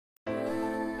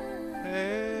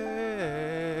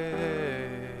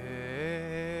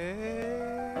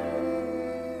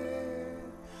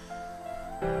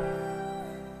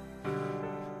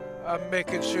I'm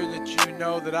making sure that you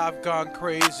know that I've gone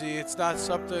crazy. It's not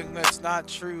something that's not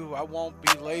true. I won't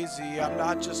be lazy. I'm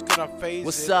not just gonna phase it.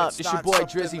 What's up? It's your boy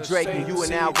Drizzy Drake, and you are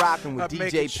now rocking with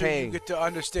DJ Pain. You get to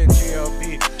understand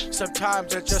GLB.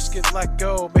 Sometimes I just get let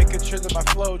go, making sure that my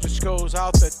flow just goes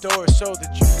out the door so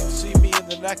that you can see me in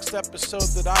the next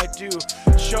episode that I do,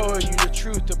 showing you the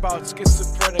truth about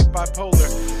schizophrenic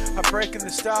bipolar. I'm breaking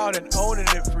this down and owning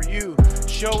it for you,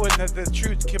 showing that the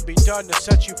truth can be done to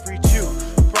set you free too.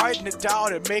 Writing it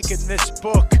down and making this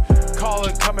book,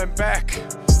 calling coming back.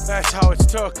 That's how it's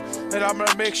took. And I'm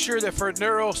gonna make sure that for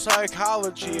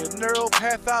neuropsychology and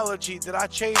neuropathology that I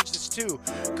change this too,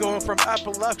 going from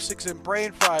epileptics and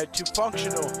brain fried to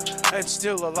functional and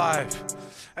still alive.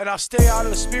 And I'll stay out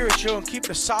of the spiritual and keep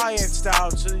the science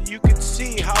down so that you can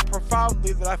see how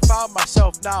profoundly that I found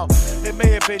myself now. It may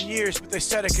have been years, but they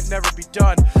said it could never be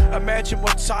done. Imagine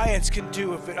what science can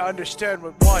do if it understands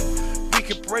what one. We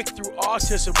can break through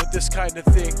autism with this kind of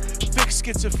thing, fix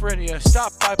schizophrenia,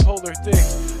 stop bipolar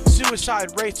things.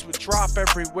 Suicide rates would drop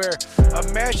everywhere.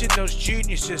 Imagine those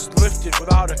geniuses lifted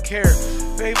without a care,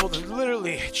 able to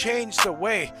literally change the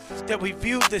way that we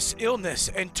view this illness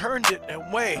and turned it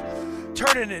away,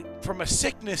 turning it from a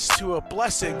sickness to a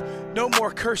blessing. No more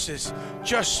curses,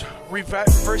 just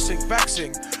reversing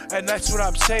vexing. And that's what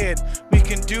I'm saying. We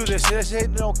can do this. This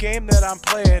ain't no game that I'm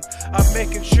playing. I'm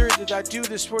making sure that I do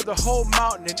this for the whole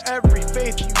mountain and every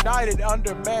faith united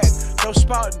under man. No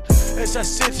spouting. As I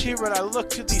sit here and I look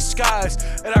to these skies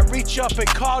and I reach up and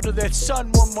call to that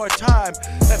sun one more time.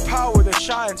 That power that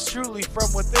shines truly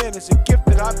from within is a gift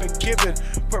that I've been given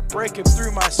for breaking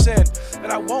through my sin.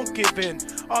 And I won't give in.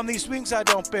 On these wings I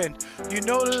don't bend. You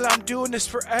know that I'm doing this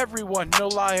for everyone, no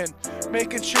lying.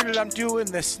 Making sure that I'm doing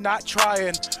this, not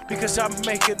trying, because I'm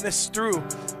making this through.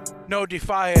 No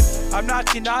defying. I'm not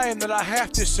denying that I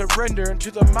have to surrender, and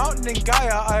to the mountain in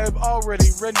Gaia I have already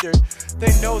rendered.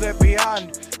 They know that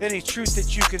beyond any truth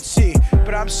that you can see,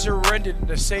 but I'm surrendered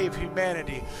to save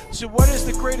humanity. So what is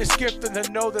the greatest gift than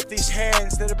to know that these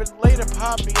hands that have been laid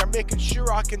upon me are making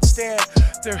sure I can stand?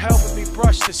 They're helping me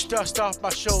brush this dust off my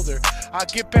shoulder. I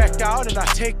get back down and I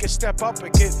take a step up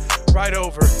and get right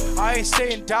over. I ain't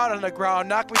staying down on the ground.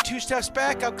 Knock me 2 steps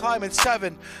back, I'm climbing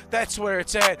 7. That's where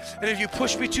it's at. And if you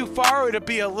push me too far, it'll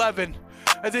be 11.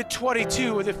 And then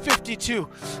 22, and then 52.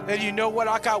 And you know what?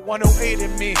 I got 108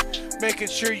 in me. Making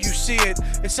sure you see it.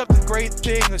 It's something great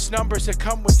thing. It's numbers that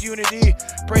come with unity.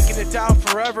 Breaking it down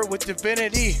forever with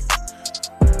divinity.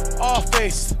 All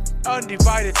faiths,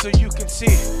 undivided so you can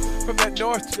see. From the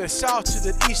north to the south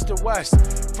to the east to west.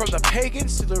 From the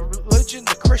pagans to the religion,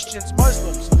 the Christians,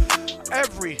 Muslims.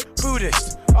 Every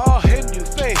Buddhist, all Hindu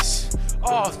faiths,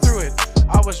 all through it.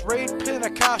 I was raised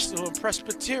Pentecostal and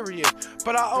Presbyterian,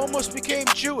 but I almost became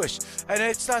Jewish, and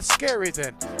it's not scary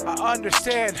then. I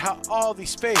understand how all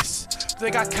these faiths, they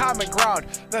got common ground.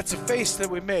 That's a face that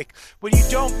we make. When you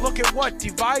don't look at what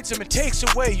divides them and takes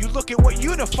away, you look at what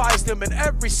unifies them in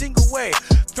every single way.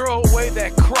 Throw away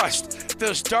that crust,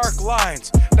 those dark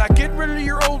lines. Now get rid of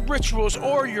your old rituals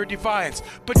or your divines,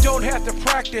 but don't have to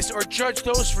practice or judge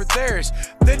those for theirs.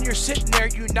 Then you're sitting there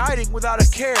uniting without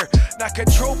a care, not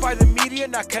controlled by the media,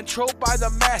 not controlled by the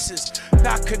masses,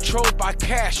 not controlled by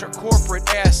cash or corporate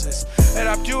asses. And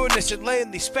I'm doing this and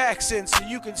laying these facts in so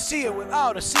you can see it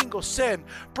without a single sin.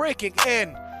 Breaking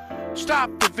in.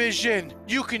 Stop division.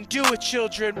 You can do it,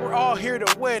 children. We're all here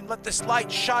to win. Let this light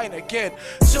shine again.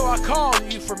 So I call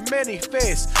you from many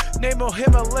faiths. Namo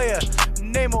Himalaya,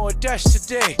 Namo Adesh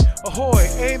today. Ahoy,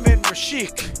 Amen,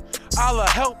 Rashik. Allah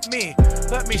help me.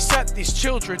 Let me set these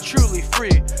children truly free.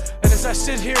 And as I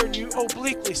sit here and you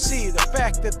obliquely see the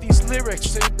fact that these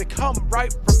lyrics, they come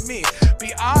right from me,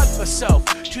 beyond myself,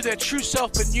 to that true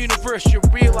self and universe, you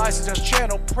realize it's a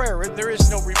channel prayer and there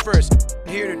is no reverse.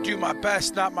 I'm here to do my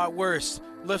best, not my worst,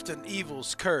 lifting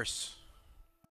evil's curse.